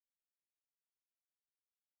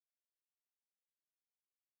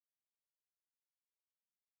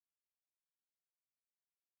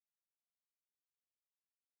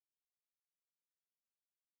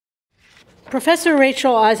Professor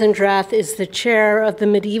Rachel Eisendrath is the chair of the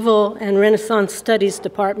Medieval and Renaissance Studies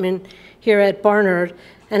Department here at Barnard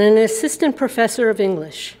and an assistant professor of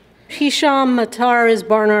English. Hisham Matar is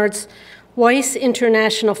Barnard's Weiss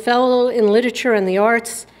International Fellow in Literature and the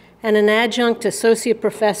Arts and an adjunct associate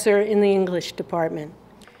professor in the English department.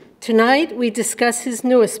 Tonight, we discuss his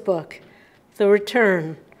newest book, The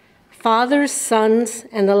Return, Fathers, Sons,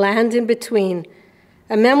 and the Land in Between,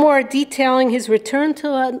 a memoir detailing his return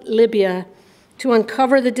to Libya to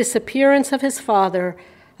uncover the disappearance of his father,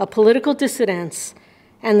 a political dissident,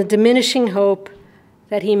 and the diminishing hope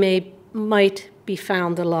that he might be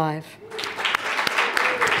found alive. So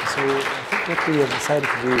I think what we have decided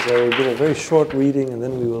to do is I will do a very short reading, and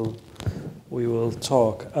then we will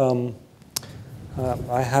talk.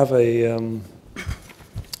 I have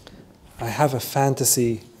a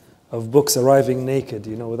fantasy of books arriving naked,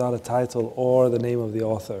 you know, without a title or the name of the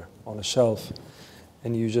author on a shelf,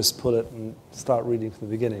 and you just pull it and start reading from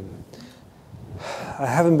the beginning. I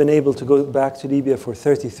haven't been able to go back to Libya for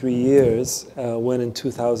 33 years, when in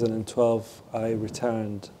 2012 I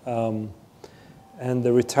returned. And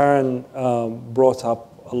the return brought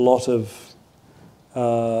up a lot of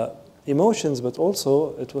emotions, but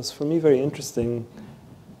also it was for me very interesting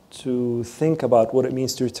to think about what it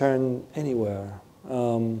means to return anywhere.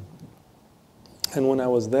 And when I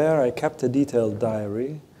was there, I kept a detailed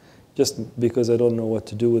diary, just because I don't know what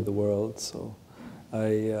to do with the world. So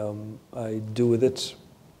I do with it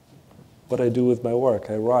what I do with my work.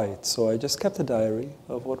 I write. So I just kept a diary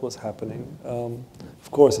of what was happening.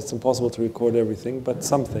 Of course, it's impossible to record everything, but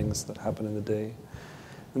some things that happen in the day.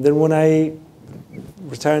 And then when I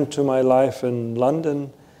returned to my life in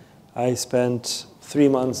London, I spent 3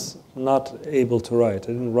 months not able to write.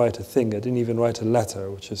 I didn't write a thing. I didn't even write a letter,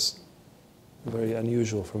 which is very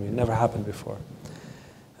unusual for me. It never happened before.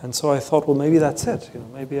 And so I thought, well, maybe that's it. You know,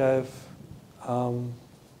 maybe I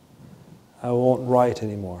won't write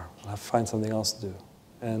anymore. I'll have to find something else to do.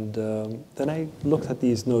 And then I looked at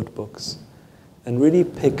these notebooks and really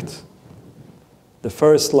picked the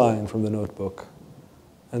first line from the notebook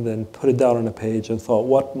and then put it down on a page and thought,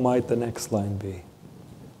 what might the next line be?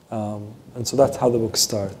 And so that's how the book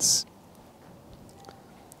starts.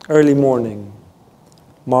 Early morning,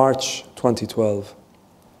 March 2012.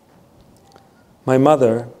 My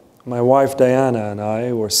mother, my wife Diana, and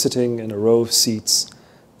I were sitting in a row of seats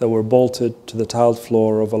that were bolted to the tiled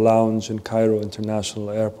floor of a lounge in Cairo International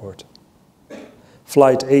Airport.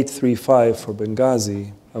 Flight 835 for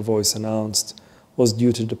Benghazi, a voice announced, was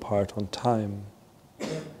due to depart on time.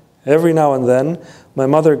 Every now and then, my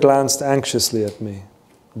mother glanced anxiously at me.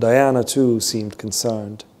 Diana, too, seemed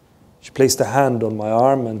concerned. She placed a hand on my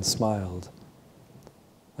arm and smiled.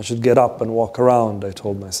 I should get up and walk around, I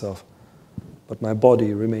told myself, but my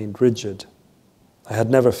body remained rigid. I had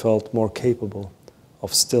never felt more capable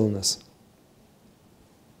of stillness.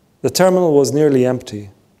 The terminal was nearly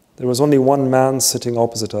empty. There was only one man sitting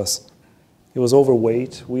opposite us. He was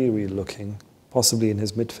overweight, weary-looking, possibly in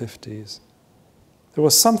his mid-50s. There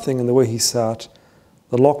was something in the way he sat,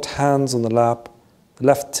 the locked hands on the lap, the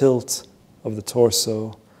left tilt of the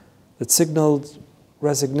torso, that signaled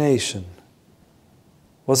resignation.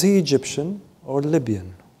 Was he Egyptian or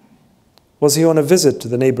Libyan? Was he on a visit to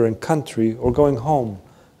the neighboring country or going home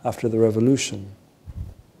after the revolution?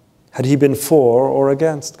 Had he been for or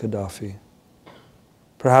against Gaddafi?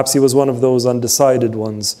 Perhaps he was one of those undecided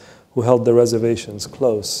ones who held their reservations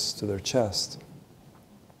close to their chest.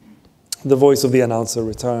 The voice of the announcer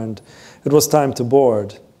returned. It was time to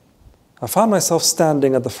board. I found myself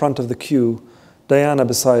standing at the front of the queue, Diana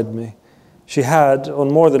beside me. She had,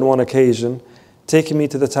 on more than one occasion, taken me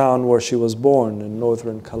to the town where she was born in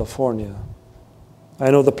Northern California.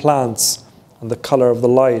 I know the plants and the color of the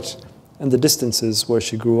light and the distances where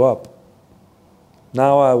she grew up.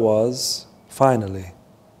 Now I was, finally,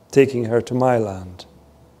 taking her to my land.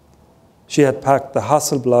 She had packed the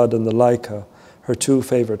Hasselblad and the Leica, her two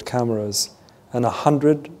favorite cameras, and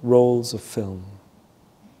 100 rolls of film.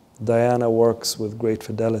 Diana works with great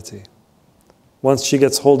fidelity. Once she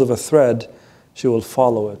gets hold of a thread, she will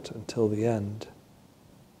follow it until the end.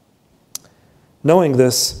 Knowing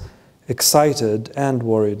this excited and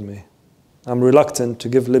worried me. I'm reluctant to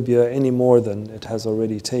give Libya any more than it has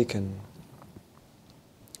already taken.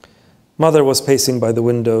 Mother was pacing by the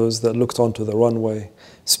windows that looked onto the runway,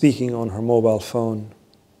 speaking on her mobile phone.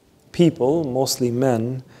 People, mostly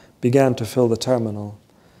men, began to fill the terminal.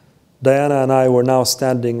 Diana and I were now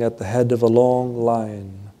standing at the head of a long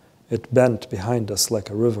line. It bent behind us like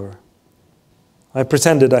a river. I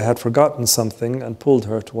pretended I had forgotten something and pulled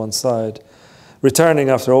her to one side. Returning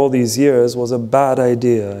after all these years was a bad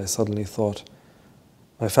idea, I suddenly thought.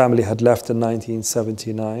 My family had left in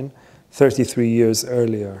 1979, 33 years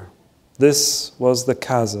earlier. This was the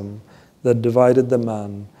chasm that divided the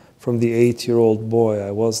man from the 8-year-old boy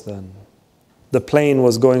I was then. The plane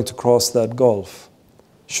was going to cross that gulf.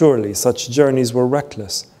 Surely such journeys were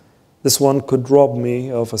reckless. This one could rob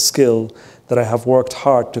me of a skill that I have worked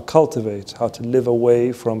hard to cultivate, how to live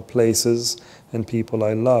away from places and people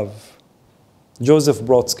I love. Joseph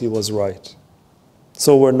Brodsky was right.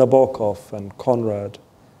 So were Nabokov and Conrad.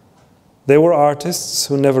 They were artists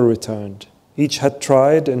who never returned. Each had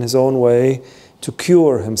tried in his own way to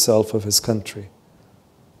cure himself of his country.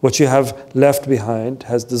 What you have left behind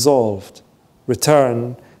has dissolved.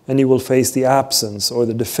 Return, and you will face the absence or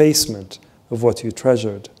the defacement of what you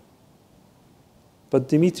treasured. But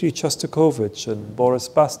Dmitry Shostakovich and Boris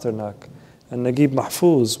Pasternak and Naguib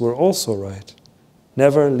Mahfouz were also right.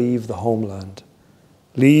 Never leave the homeland.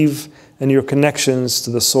 Leave, and your connections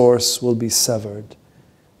to the source will be severed.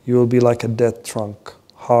 You will be like a dead trunk,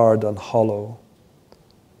 hard and hollow.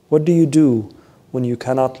 What do you do when you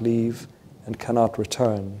cannot leave and cannot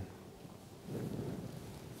return?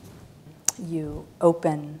 You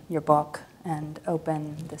open your book and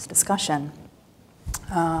open this discussion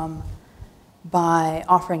by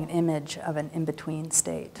offering an image of an in-between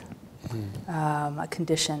state, a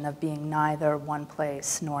condition of being neither one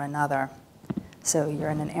place nor another. So you're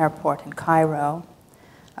in an airport in Cairo,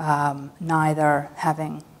 neither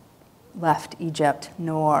having left Egypt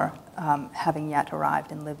nor having yet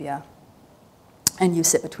arrived in Libya. And you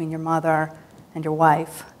sit between your mother and your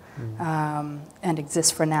wife and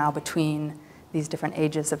exist for now between these different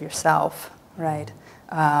ages of yourself, right?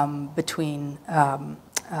 Between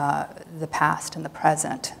the past and the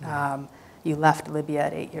present. You left Libya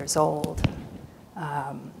at 8 years old,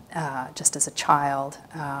 just as a child,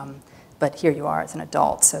 but here you are as an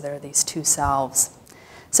adult, so there are these two selves.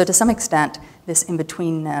 So to some extent, this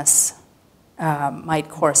in-betweenness might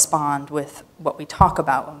correspond with what we talk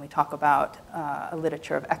about when we talk about a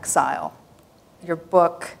literature of exile. Your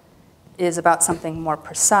book is about something more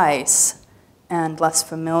precise and less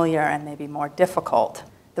familiar and maybe more difficult,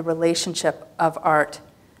 the relationship of art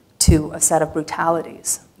to a set of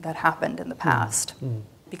brutalities that happened in the past.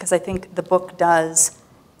 Because I think the book does,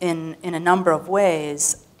 in a number of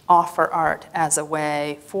ways, offer art as a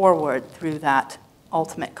way forward through that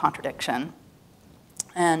ultimate contradiction.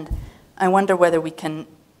 And I wonder whether we can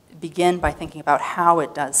begin by thinking about how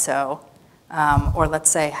it does so, or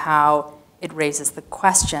let's say how it raises the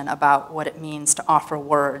question about what it means to offer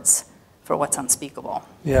words for what's unspeakable.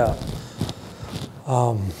 Yeah.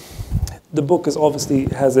 The book obviously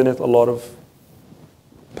has in it a lot of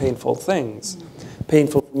painful things.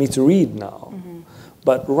 Painful for me to read now.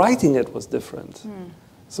 But writing it was different.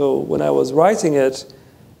 So when I was writing it,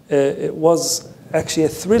 it was actually a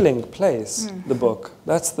thrilling place, the book.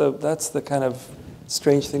 That's the kind of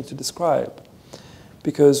strange thing to describe.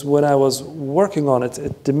 Because when I was working on it,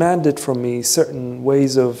 it demanded from me certain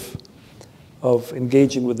ways of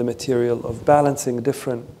engaging with the material, of balancing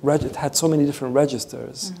different, it had so many different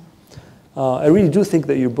registers. I really do think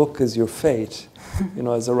that your book is your fate,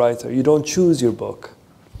 as a writer. You don't choose your book.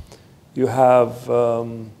 You have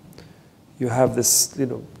this,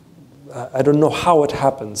 I don't know how it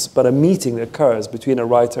happens, but a meeting occurs between a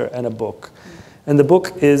writer and a book. And the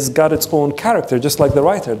book got its own character, just like the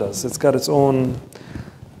writer does. It's got its own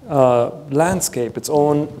landscape, its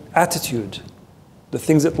own attitude, the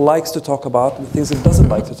things it likes to talk about and the things it doesn't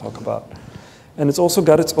like to talk about. And it's also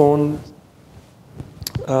got its own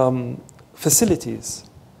facilities.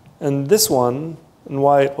 And this one, and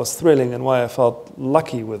why it was thrilling and why I felt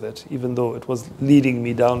lucky with it, even though it was leading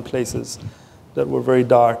me down places that were very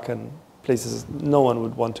dark and places no one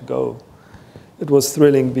would want to go. It was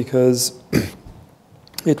thrilling because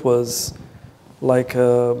it was like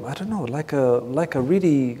a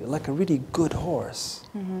really good horse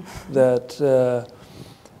that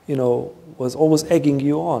was always egging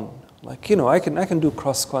you on. Like, I can do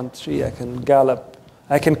cross country, I can gallop,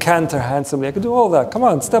 I can canter handsomely, I can do all that. Come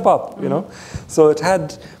on, step up, So it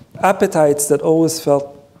had appetites that always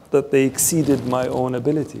felt that they exceeded my own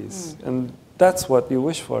abilities. And that's what you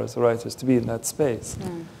wish for as a writer, is to be in that space.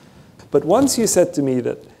 But once you said to me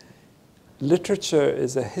that literature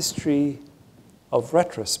is a history of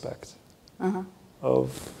retrospect, it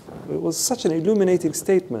was such an illuminating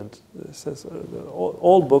statement. It says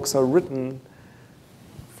all books are written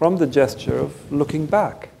from the gesture of looking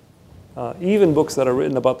back. Even books that are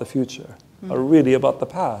written about the future are really about the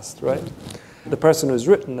past, right? The person who's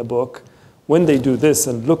written a book, when they do this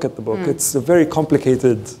and look at the book, it's a very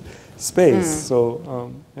complicated space.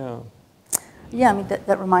 So, Yeah, I mean,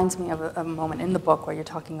 that reminds me of a moment in the book where you're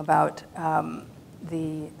talking about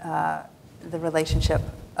the relationship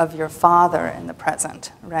of your father in the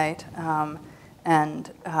present, right?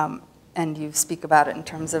 And you speak about it in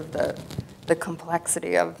terms of the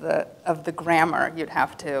complexity of the grammar you'd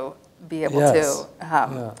have to be able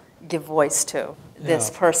to give voice to this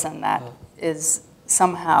person that is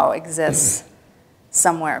somehow exists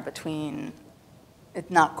somewhere between, it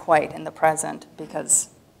not quite in the present because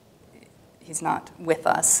he's not with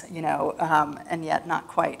us, and yet not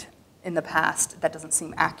quite in the past. That doesn't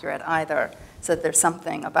seem accurate either. So that there's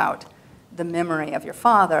something about the memory of your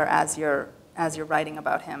father as you're writing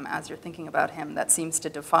about him, as you're thinking about him, that seems to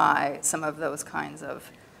defy some of those kinds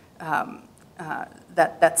of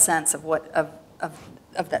that sense of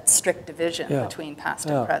that strict division between past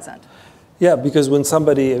and present. Yeah, because when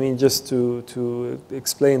somebody, I mean, just to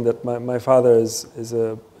explain that my father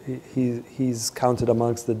he's counted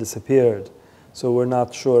amongst the disappeared, so we're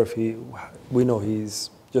not sure if we know he's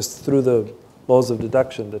just through the laws of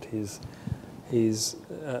deduction that he's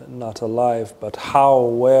not alive, but how,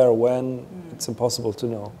 where, when, it's impossible to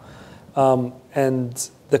know. And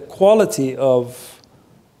the quality of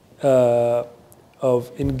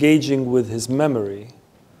engaging with his memory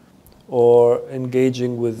or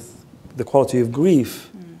engaging with the quality of grief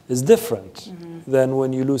is different than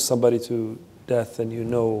when you lose somebody to death and you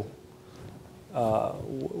know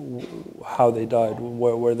how they died,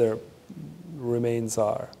 where their remains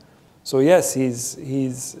are. So yes, he's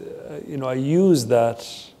I use that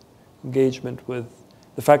engagement with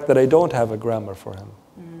the fact that I don't have a grammar for him.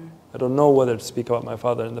 I don't know whether to speak about my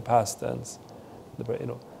father in the past tense.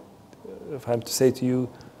 If I'm to say to you,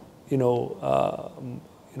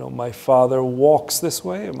 my father walks this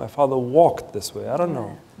way, or my father walked this way. I don't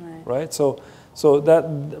know, right? So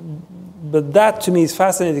that to me is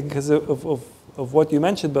fascinating because of what you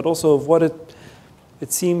mentioned, but also of what it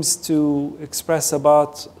seems to express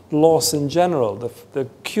about loss in general. The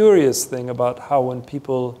curious thing about how when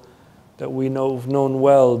people that we know have known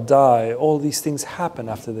well die, all these things happen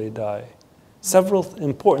after they die. Several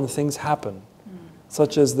important things happen,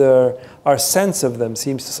 such as our sense of them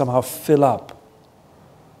seems to somehow fill up.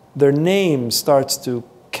 Their name starts to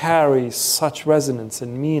carry such resonance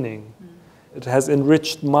and meaning. It has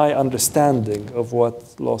enriched my understanding of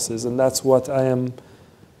what loss is, and that's what I am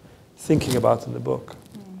thinking about in the book.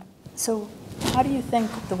 So how do you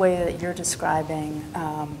think the way that you're describing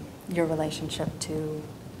your relationship to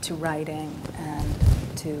writing and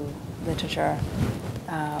to literature,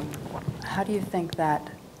 how do you think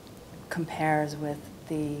that compares with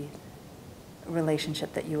the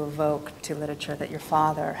relationship that you evoke to literature that your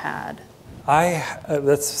father had?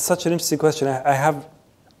 That's such an interesting question.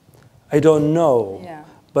 I don't know. Yeah.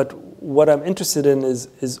 But what I'm interested in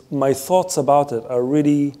is my thoughts about it are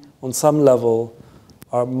really, on some level,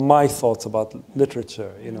 are my thoughts about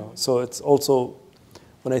literature, So it's also,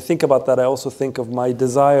 when I think about that, I also think of my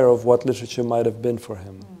desire of what literature might have been for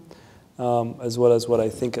him, as well as what I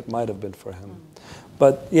think it might have been for him.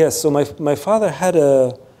 But yes, so my father had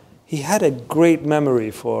a great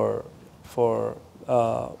memory for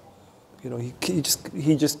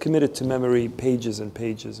he just committed to memory pages and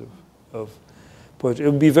pages of poetry. It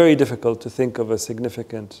would be very difficult to think of a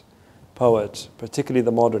significant poet, particularly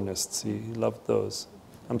the modernists. He loved those.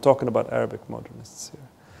 I'm talking about Arabic modernists here,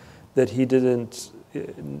 that he didn't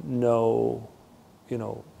know,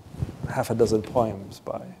 half a dozen poems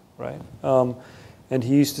by, right? And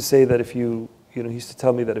he used to say that he used to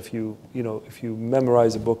tell me that if you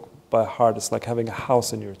memorize a book by heart, it's like having a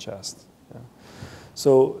house in your chest. Yeah?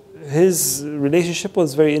 So his relationship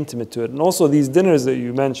was very intimate to it. And also these dinners that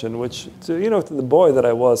you mentioned, which, to the boy that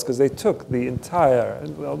I was, because they took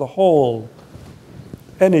the whole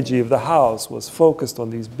energy of the house was focused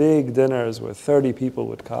on these big dinners where 30 people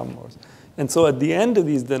would come. And so at the end of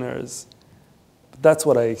these dinners, that's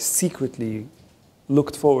what I secretly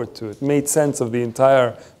looked forward to. It made sense of the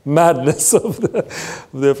entire madness of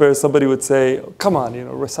the affair. Somebody would say, come on,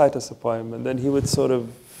 recite us a poem. And then he would sort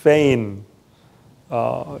of feign,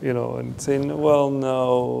 and say, well,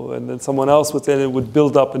 no. And then someone else would say, and it would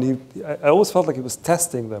build up. And I always felt like he was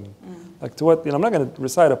testing them. Like, to what, I'm not going to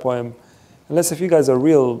recite a poem unless if you guys are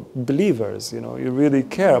real believers, you really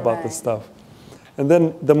care about this stuff. And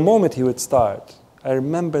then the moment he would start, I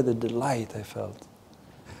remember the delight I felt.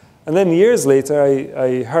 And then years later,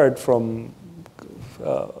 I heard from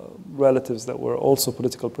relatives that were also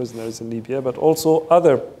political prisoners in Libya, but also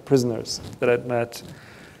other prisoners that I'd met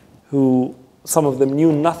who, some of them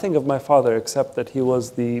knew nothing of my father except that he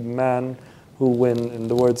was the man who, when, in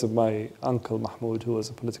the words of my uncle Mahmoud, who was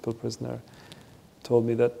a political prisoner, told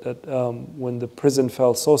me that when the prison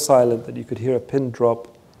fell so silent that you could hear a pin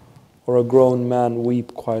drop or a grown man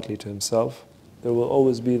weep quietly to himself, there will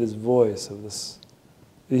always be this voice of this.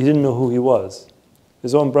 He didn't know who he was,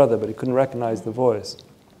 his own brother, but he couldn't recognize the voice,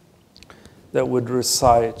 that would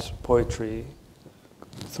recite poetry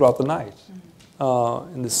throughout the night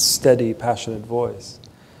in this steady, passionate voice.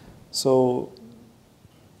 So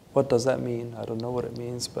what does that mean? I don't know what it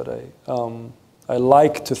means, but I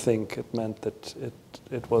like to think it meant that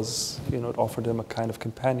it was, it offered him a kind of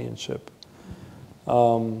companionship.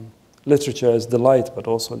 Literature as delight, but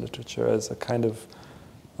also literature as a kind of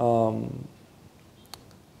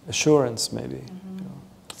assurance, maybe.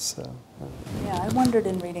 Yeah, I wondered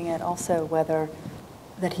in reading it also whether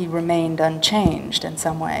that he remained unchanged in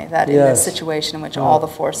some way, that in this situation in which all the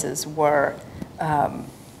forces were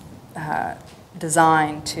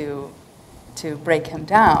designed to break him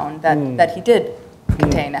down, that he did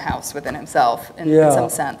contain a house within himself in some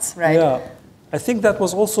sense, right? Yeah. I think that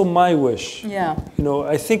was also my wish. Yeah.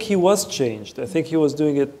 I think he was changed. I think he was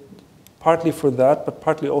doing it partly for that, but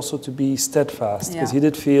partly also to be steadfast, because he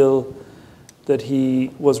did feel that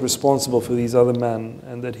he was responsible for these other men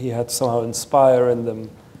and that he had to somehow inspire in them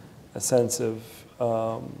a sense of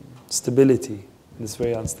stability in this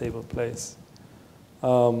very unstable place.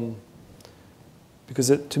 Because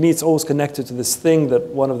to me it's always connected to this thing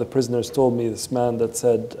that one of the prisoners told me, this man that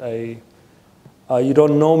said, you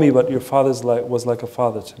don't know me, but your father was like a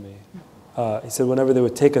father to me. He said whenever they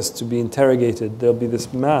would take us to be interrogated, there'll be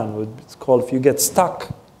this man, it's called, if you get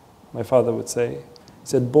stuck, my father would say. He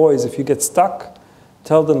said, boys, if you get stuck,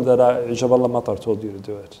 tell them that Jabal Matar told you to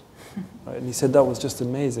do it. Right? And he said that was just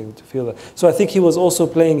amazing to feel that. So I think he was also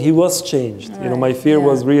playing, he was changed. Right. My fear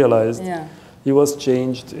was realized. Yeah. He was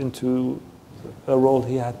changed into a role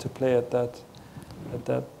he had to play at that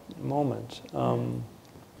moment.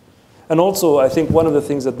 And also, I think one of the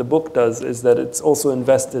things that the book does is that it's also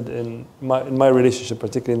invested in my relationship,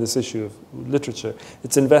 particularly in this issue of literature.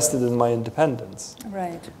 It's invested in my independence.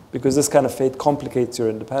 Right. Because this kind of fate complicates your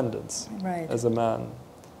independence as a man.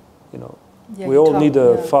 We all need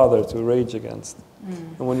a father to rage against.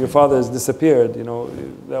 And when your father has disappeared,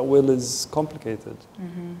 that will is complicated.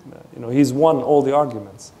 He's won all the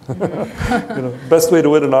arguments. Best way to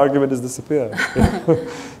win an argument is disappear.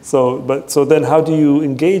 So then how do you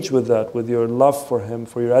engage with that, with your love for him,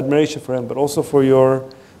 for your admiration for him, but also for your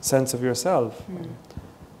sense of yourself?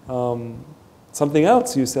 Something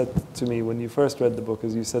else you said to me when you first read the book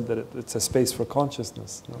is you said that it's a space for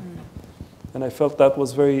consciousness. And I felt that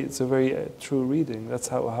was it's a very true reading. That's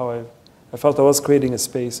how I felt I was creating a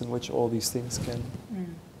space in which all these things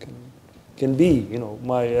can be.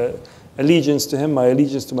 My allegiance to him, my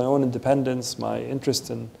allegiance to my own independence, my interest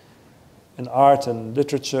in art and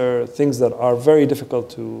literature, things that are very difficult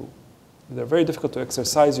to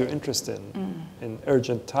exercise your interest in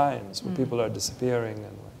urgent times when people are disappearing,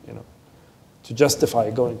 and to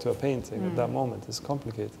justify going to a painting at that moment is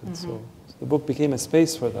complicated. So the book became a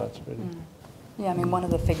space for that, really. Yeah, one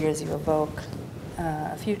of the figures you evoke, there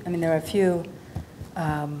are a few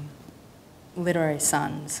literary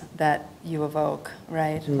sons that you evoke,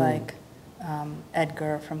 right? Like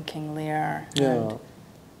Edgar from King Lear, and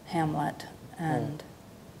Hamlet, and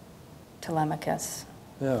Telemachus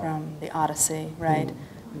from the Odyssey, right?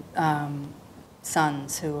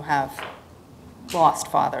 Sons who have lost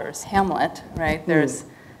fathers. Hamlet, right? There's,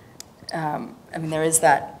 there is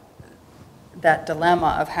that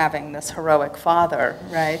dilemma of having this heroic father,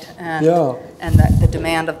 right? And that the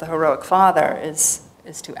demand of the heroic father is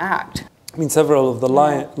to act. Several of the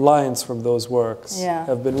lines from those works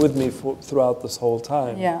have been with me throughout this whole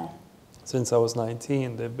time. Since I was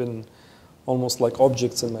 19, they've been almost like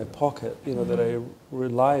objects in my pocket, that I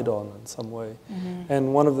relied on in some way.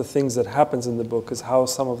 And one of the things that happens in the book is how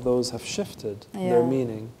some of those have shifted their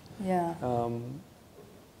meaning.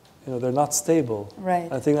 They're not stable.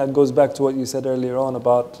 Right. I think that goes back to what you said earlier on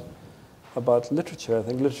about literature. I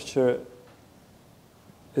think literature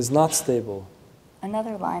is not stable.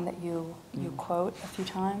 Another line that you quote a few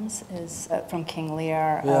times is from King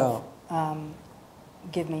Lear of,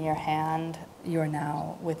 give me your hand, you're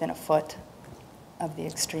now within a foot of the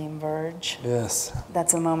extreme verge. Yes.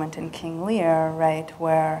 That's a moment in King Lear, right,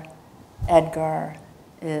 where Edgar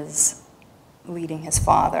is leading his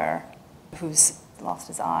father, who's lost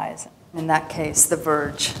his eyes. In that case, the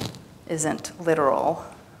verge isn't literal,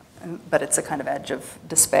 but it's a kind of edge of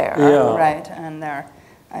despair, right? And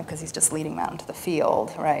because he's just leading him out into the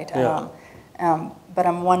field, right? But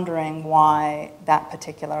I'm wondering why that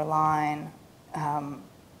particular line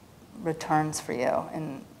returns for you,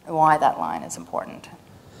 and why that line is important.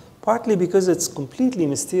 Partly because it's completely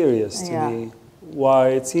mysterious to me. why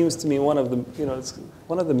it seems to me one of the, it's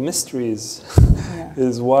one of the mysteries Yeah.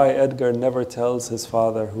 is why Edgar never tells his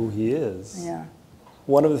father who he is. Yeah.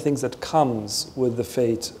 One of the things that comes with the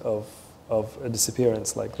fate of a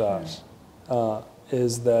disappearance like that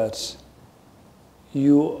is that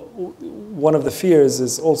one of the fears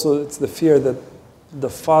is also, it's the fear that the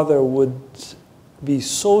father would be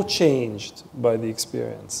so changed by the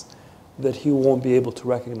experience that he won't be able to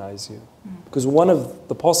recognize you. Because one of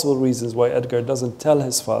the possible reasons why Edgar doesn't tell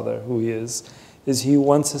his father who he is he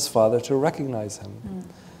wants his father to recognize him,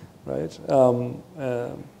 right?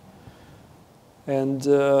 And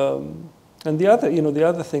the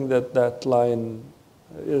other thing that line,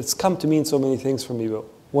 it's come to mean so many things for me, but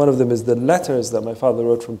one of them is the letters that my father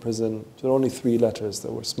wrote from prison. There were only 3 letters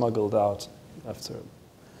that were smuggled out after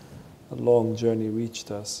a long journey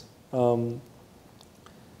reached us.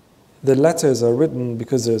 The letters are written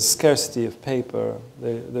because there's scarcity of paper.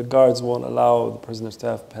 The guards won't allow the prisoners to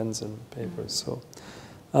have pens and papers.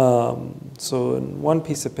 So in one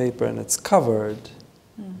piece of paper, and it's covered.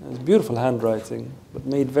 It's beautiful handwriting, but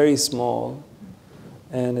made very small,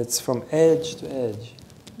 and it's from edge to edge,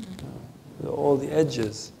 all the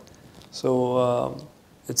edges. So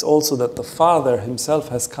it's also that the father himself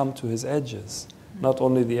has come to his edges, not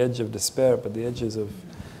only the edge of despair, but the edges of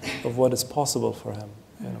what is possible for him.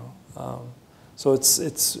 So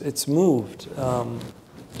it's moved,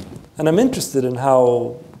 and I'm interested in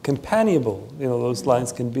how companionable those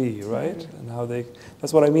lines can be, right? And how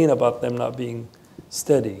that's what I mean about them not being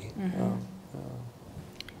steady.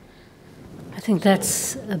 I think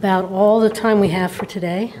that's about all the time we have for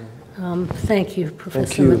today. Thank you,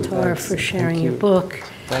 Professor Matar, for sharing your book.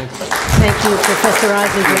 Thanks. Thank you, Professor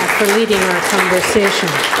Eisendrath, for leading our conversation.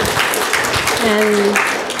 And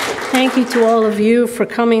thank you to all of you for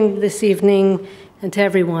coming this evening, and to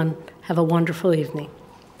everyone, have a wonderful evening.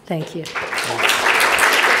 Thank you.